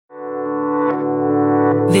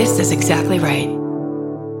This is exactly right.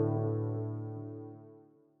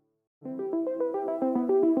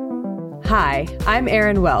 Hi, I'm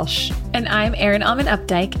Erin Welsh. And I'm Erin Alman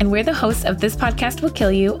Updike, and we're the hosts of This Podcast Will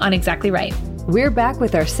Kill You on Exactly Right. We're back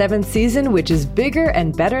with our 7th season, which is bigger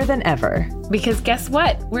and better than ever. Because guess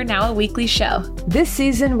what? We're now a weekly show. This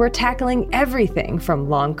season, we're tackling everything from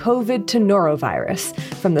long COVID to norovirus,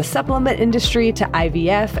 from the supplement industry to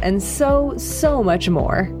IVF, and so much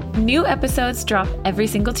more. New episodes drop every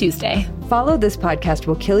single Tuesday. Follow This Podcast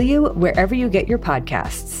Will Kill You wherever you get your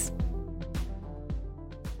podcasts.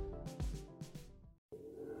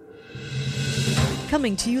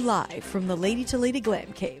 Coming to you live from the Lady to Lady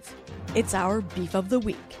Glam Cave, it's our Beef of the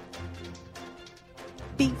Week.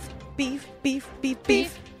 Beef, beef, beef, beef,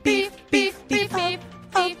 beef, beef, beef, beef, beef,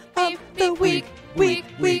 of the week, week,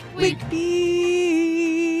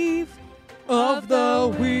 beef of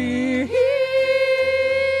the week.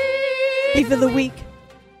 Beef of the week.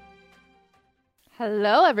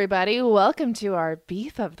 Hello, everybody. Welcome to our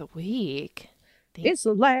Beef of the Week. It's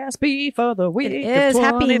the last beef of the week. It is.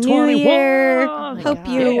 Happy New Year. Hope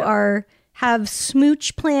you have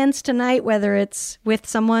smooch plans tonight, whether it's with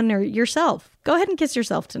someone or yourself. Go ahead and kiss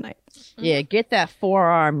yourself tonight. Yeah, get that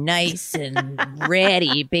forearm nice and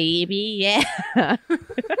ready, baby. Yeah.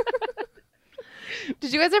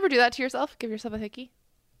 Did you guys ever do that to yourself? Give yourself a hickey?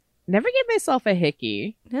 Never give myself a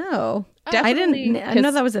hickey. No. Definitely I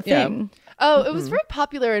know that was a thing. Oh, it was very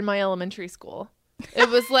popular in my elementary school. It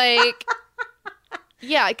was like...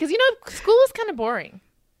 Yeah, because, school was kind of boring.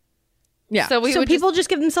 Yeah. So people just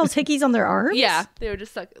give themselves hickeys on their arms? Yeah, they would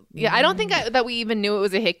just suck. Yeah, I don't think that we even knew it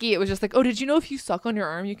was a hickey. It was just like, oh, did you know if you suck on your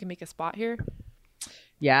arm, you can make a spot here?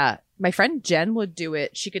 Yeah. My friend Jen would do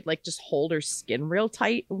it. She could just hold her skin real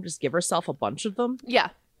tight and just give herself a bunch of them. Yeah.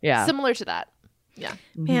 Yeah. Similar to that. Yeah.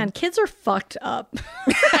 Man, kids are fucked up.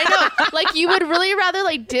 I know. You would really rather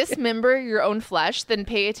dismember your own flesh than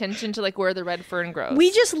pay attention to where the red fern grows.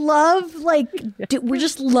 We just love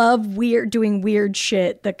doing weird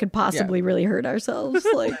shit that could possibly really hurt ourselves.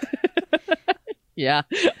 Yeah.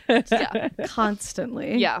 Yeah.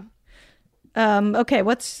 Constantly. Yeah. Okay,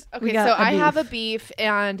 okay, so I have a beef,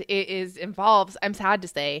 and it involves, I'm sad to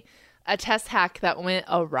say, a test hack that went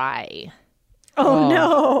awry. Oh,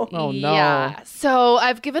 no. Oh, no. Yeah. So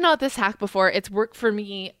I've given out this hack before. It's worked for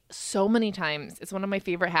me so many times. It's one of my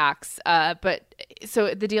favorite hacks. But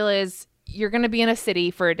so the deal is you're going to be in a city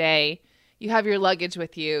for a day. You have your luggage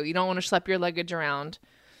with you. You don't want to schlep your luggage around.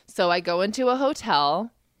 So I go into a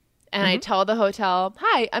hotel and I tell the hotel,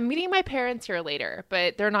 hi, I'm meeting my parents here later,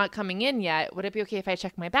 but they're not coming in yet. Would it be okay if I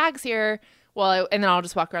check my bags here? And then I'll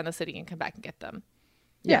just walk around the city and come back and get them.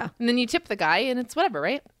 Yeah. And then you tip the guy and it's whatever,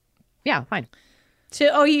 right? Yeah, fine.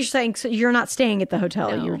 So, you're saying so you're not staying at the hotel.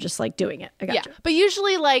 No. You're just doing it. I gotcha. Yeah. But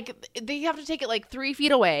usually they have to take it 3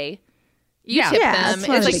 feet away. You tip Yeah, them. that's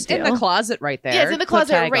not a big It's in the closet right there. yeah, it's in the Put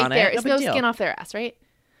closet tag right on there. it. It's No no big deal. skin off their ass, right?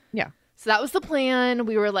 Yeah. So that was the plan.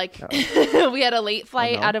 We were we had a late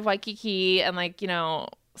flight out of Waikiki, and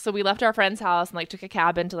so we left our friend's house and took a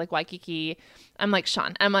cab into Waikiki. I'm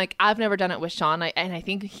Sean. I've never done it with Sean, and I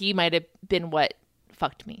think he might have been what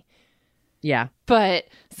fucked me. Yeah. But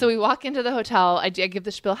so we walk into the hotel. I give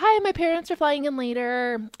the spiel. Hi, my parents are flying in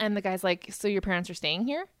later. And the guy's like, so your parents are staying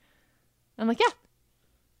here? I'm like, yeah. And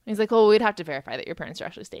he's like, well, we'd have to verify that your parents are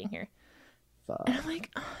actually staying here. And I'm like,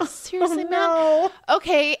 oh, seriously, man?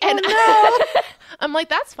 Okay. And I'm like,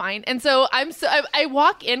 that's fine. And so I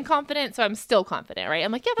walk in confident, so I'm still confident, right?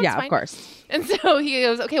 I'm like, yeah, that's fine. Yeah, of course. And so he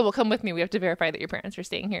goes, okay, well, come with me. We have to verify that your parents are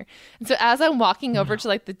staying here. And so as I'm walking over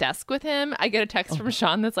to the desk with him, I get a text from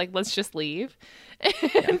Sean that's like, let's just leave.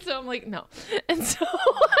 And so I'm like, no. And so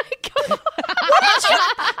I go,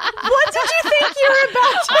 What did you think you were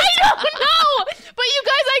about to I don't know. But you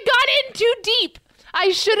guys, I got in too deep.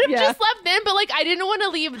 I should have just left then, but I didn't want to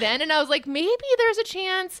leave then. And I was like, maybe there's a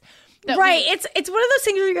chance. Right. It's one of those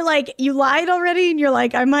things where you're you lied already and you're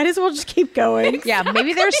I might as well just keep going. Yeah,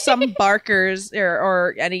 maybe there's some Barkers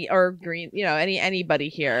or Green, anybody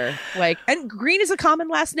here. And Green is a common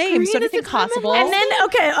last name, so anything possible. And then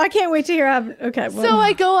I can't wait to hear So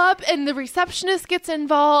I go up and the receptionist gets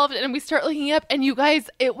involved and we start looking up, and you guys,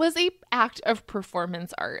 it was a act of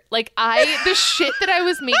performance art. The shit that I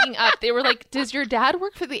was making up, they were like, does your dad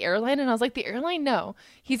work for the airline? And I was like, the airline? No,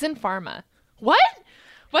 he's in pharma. What?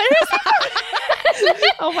 What is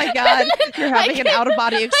Oh my God. You're having an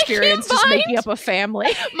out-of-body experience just making up a family.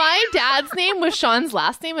 My dad's name was Sean's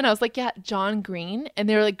last name, and I was like, yeah, John Green. And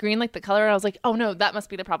they were like, green like the color. And I was like, oh no, that must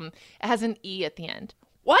be the problem. It has an E at the end.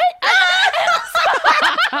 What?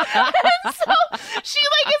 So she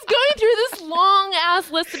like is going through this long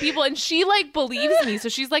ass list of people, and she like believes me, so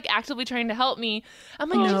she's like actively trying to help me. I'm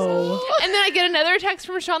like, no. And then I get another text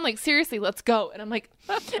from Sean like, seriously, let's go. And I'm like,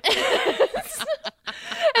 and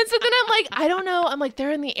so then I'm like, I don't know. I'm like,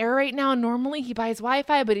 they're in the air right now. Normally he buys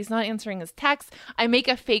Wi-Fi, but he's not answering his texts. I make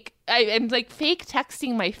a fake. I'm like fake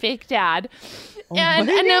texting my fake dad. And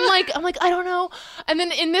I'm like, I don't know. And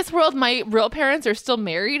then in this world, my real parents are still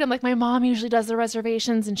married. I'm like, my mom usually does the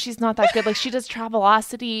reservations and she's not that good. Like she does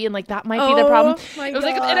Travelocity and like that might be the problem. It was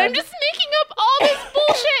like, and I'm just making up all this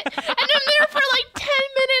bullshit. And I'm there for like 10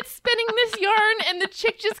 minutes spinning this yarn, and the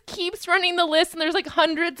chick just keeps running the list, and there's like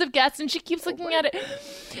hundreds of guests, and she keeps looking at it.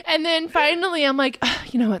 And then finally I'm like,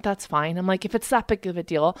 you know what, that's fine. I'm like, if it's that big of a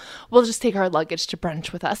deal, we'll just take our luggage to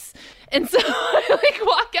brunch with us. And so I like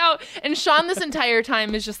walk out, and Sean this entire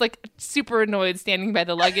time is just like super annoyed standing by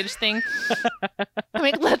the luggage thing. I'm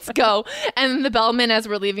like, let's go. And the bellman as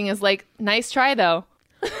we're leaving is like, nice try though.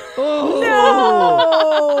 Oh,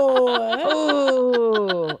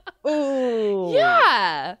 no. Ooh.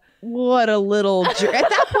 Yeah. What a little jerk. At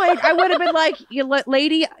that point, I would have been like,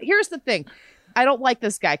 lady, here's the thing. I don't like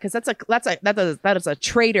this guy because that is a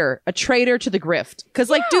traitor to the grift.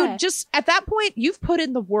 Because like, dude, just at that point, you've put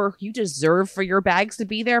in the work. You deserve for your bags to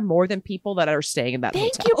be there more than people that are staying in that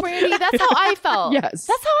hotel. Thank you, Brandy. That's how I felt. Yes,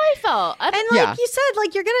 that's how I felt. And like you said,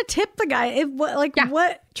 like you're gonna tip the guy.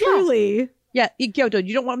 What truly? Yeah, dude,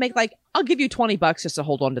 you don't want to make like, I'll give you $20 just to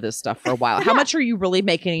hold on to this stuff for a while. How much are you really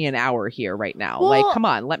making an hour here right now? Well, like, come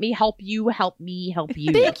on, let me help you, help me, help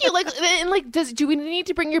you. Thank you. Like, and like, do we need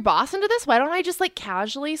to bring your boss into this? Why don't I just like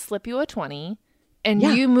casually slip you a 20 and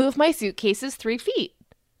you move my suitcases 3 feet?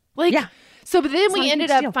 Like, so but then it's we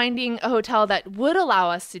ended up finding a hotel that would allow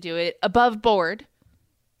us to do it above board.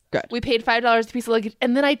 Good. We paid $5 a piece of luggage,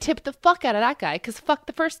 and then I tipped the fuck out of that guy because fuck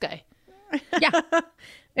the first guy. Yeah.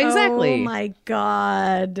 Exactly. Oh my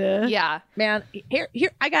God. Yeah. Man,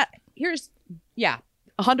 here's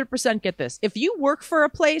 100% get this. If you work for a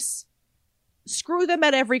place, screw them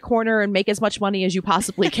at every corner and make as much money as you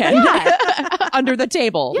possibly can under the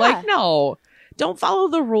table. Yeah. Like, no, don't follow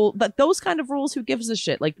the rule. But those kind of rules, who gives a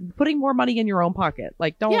shit? Like putting more money in your own pocket.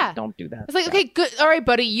 Like, don't do that. It's like, okay, good. All right,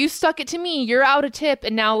 buddy, you stuck it to me. You're out a tip.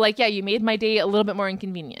 And now like, you made my day a little bit more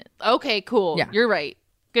inconvenient. Okay, cool. Yeah. You're right.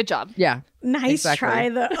 Good job. Yeah. Nice try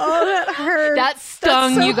though. Oh, that hurt. That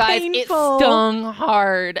stung, so you guys. painful. It stung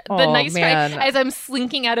hard. Oh, The nice man. try as I'm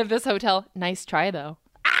slinking out of this hotel. Nice try though.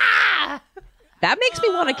 Ah! That makes me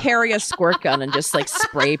want to carry a squirt gun and just like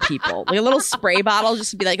spray people. Like a little spray bottle,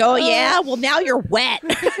 just to be like, oh yeah, well now you're wet.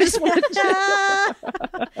 I've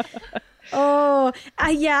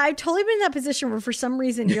totally been in that position where for some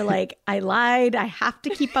reason you're like, I lied. I have to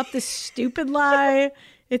keep up this stupid lie.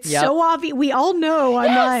 It's so obvious. We all know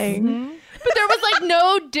I'm lying. Mm-hmm. But there was like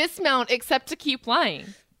no dismount except to keep lying.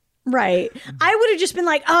 Right. I would have just been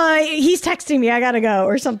like, he's texting me. I got to go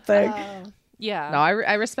or something. Yeah. No,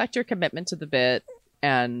 I respect your commitment to the bit.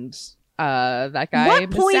 And that guy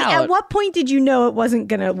At what point did you know it wasn't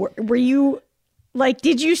going to work? Were you like,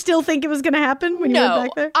 did you still think it was going to happen when you went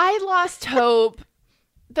back there? I lost hope.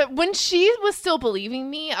 That when she was still believing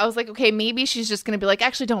me, I was like, okay, maybe she's just going to be like,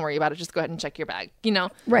 actually, don't worry about it. Just go ahead and check your bag, you know?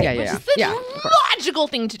 Right. Which is the logical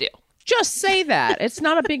thing to do. Just say that. It's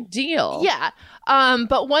not a big deal. Yeah.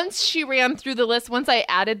 But once she ran through the list, once I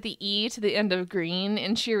added the E to the end of green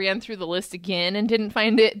and she ran through the list again and didn't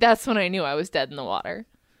find it, that's when I knew I was dead in the water.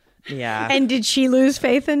 Yeah. And did she lose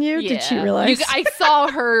faith in you? Yeah. Did she realize? I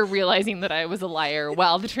saw her realizing that I was a liar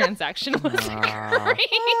while the transaction was occurring.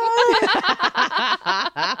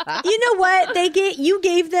 You know what? You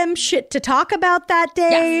gave them shit to talk about that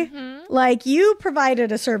day. Yes. Mm-hmm. Like you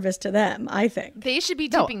provided a service to them, I think. They should be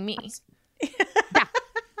tipping me. Yeah.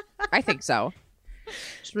 I think so.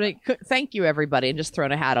 Just really, thank you, everybody, and just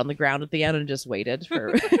thrown a hat on the ground at the end and just waited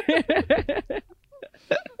for.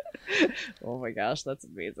 Oh my gosh, that's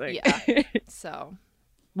amazing. Yeah. So.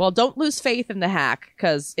 Well, don't lose faith in the hack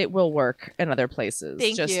because it will work in other places.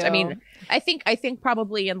 Thank you. I mean, I think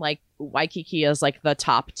probably in like Waikiki is like the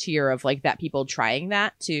top tier of like that people trying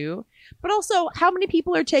that too. But also, how many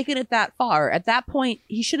people are taking it that far? At that point,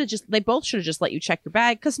 they both should have just let you check your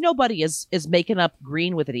bag because nobody is making up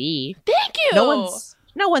green with an E. Thank you.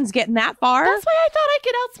 No one's getting that far. That's why I thought I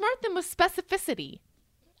could outsmart them with specificity.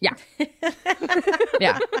 Yeah.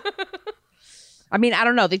 Yeah. I mean, I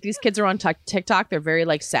don't know. These kids are on TikTok. They're very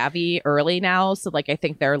like savvy early now. So like, I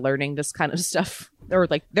think they're learning this kind of stuff. Or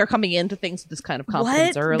like they're coming into things with this kind of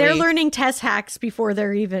confidence early. They're learning Tess hacks before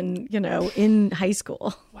they're even, in high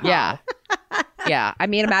school. Wow. Yeah. Yeah. I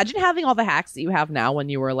mean, imagine having all the hacks that you have now when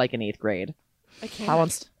you were like in 8th grade. I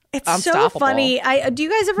can't. It's so unstoppable. funny. Do you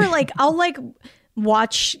guys ever like, I'll like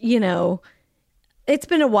watch, it's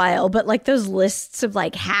been a while, but like those lists of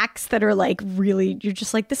like hacks that are like really, you're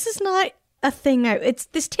just like, this is not a thing.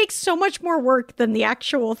 This takes so much more work than the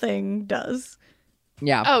actual thing does.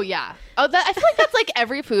 Yeah. Oh, yeah. I feel like that's like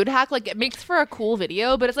every food hack. Like, it makes for a cool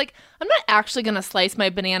video, but it's like, I'm not actually going to slice my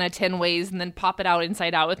banana 10 ways and then pop it out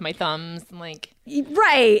inside out with my thumbs. And like,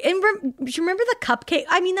 right. And do you remember the cupcake?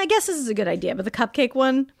 I mean, I guess this is a good idea, but the cupcake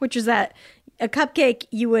one, which is that a cupcake,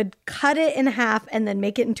 you would cut it in half and then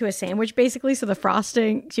make it into a sandwich, basically, so the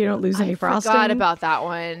frosting, so you don't lose any frosting. I forgot about that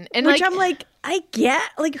one. And which I'm like, I get,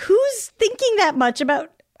 like, who's thinking that much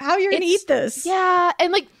about how you're gonna eat this? Yeah,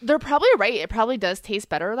 and like they're probably right. It probably does taste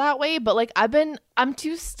better that way. But like I'm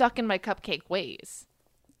too stuck in my cupcake ways.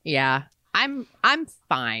 Yeah, I'm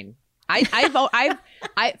fine. I've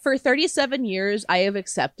for 37 years I have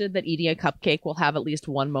accepted that eating a cupcake will have at least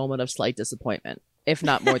one moment of slight disappointment, if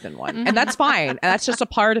not more than one, and that's fine. And that's just a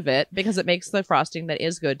part of it because it makes the frosting that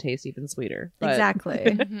is good taste even sweeter. But,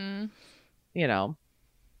 exactly.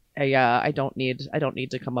 I don't need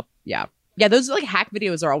to come up. Yeah, those like hack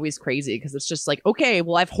videos are always crazy because it's just like, okay,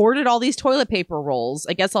 well, I've hoarded all these toilet paper rolls.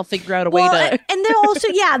 I guess I'll figure out a way to. And they'll also,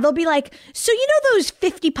 they'll be like, so those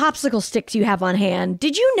 50 popsicle sticks you have on hand?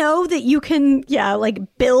 Did you know that you can,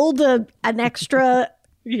 like build an extra,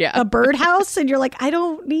 a birdhouse? And you're like, I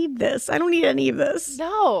don't need this. I don't need any of this.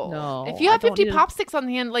 No. If you have 50 pop sticks on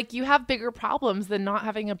hand, like you have bigger problems than not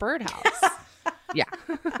having a birdhouse. Yeah.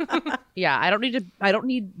 Yeah, I don't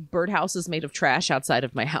need birdhouses made of trash outside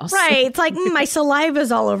of my house. Right. It's like, my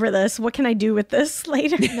saliva's all over this. What can I do with this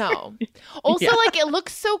later? No. Also, like, it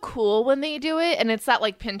looks so cool when they do it. And it's that,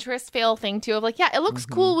 like, Pinterest fail thing, too, of, like, it looks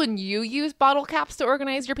cool when you use bottle caps to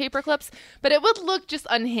organize your paper clips. But it would look just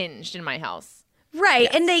unhinged in my house. Right.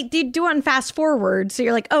 Yes. And they do it on fast forward. So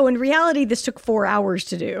you're like, oh, in reality, this took 4 hours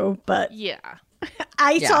to do. But yeah.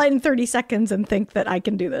 I saw it in 30 seconds and think that I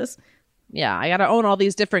can do this. Yeah, I gotta own all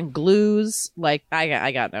these different glues. Like,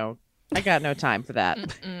 I got no time for that.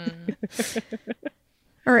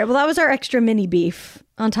 All right, well, that was our extra mini beef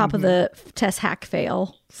on top of the Tess hack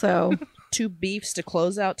fail. So 2 beefs to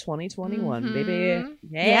close out 2021, baby.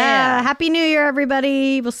 Yeah. Happy New Year,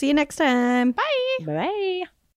 everybody. We'll see you next time. Bye. Bye.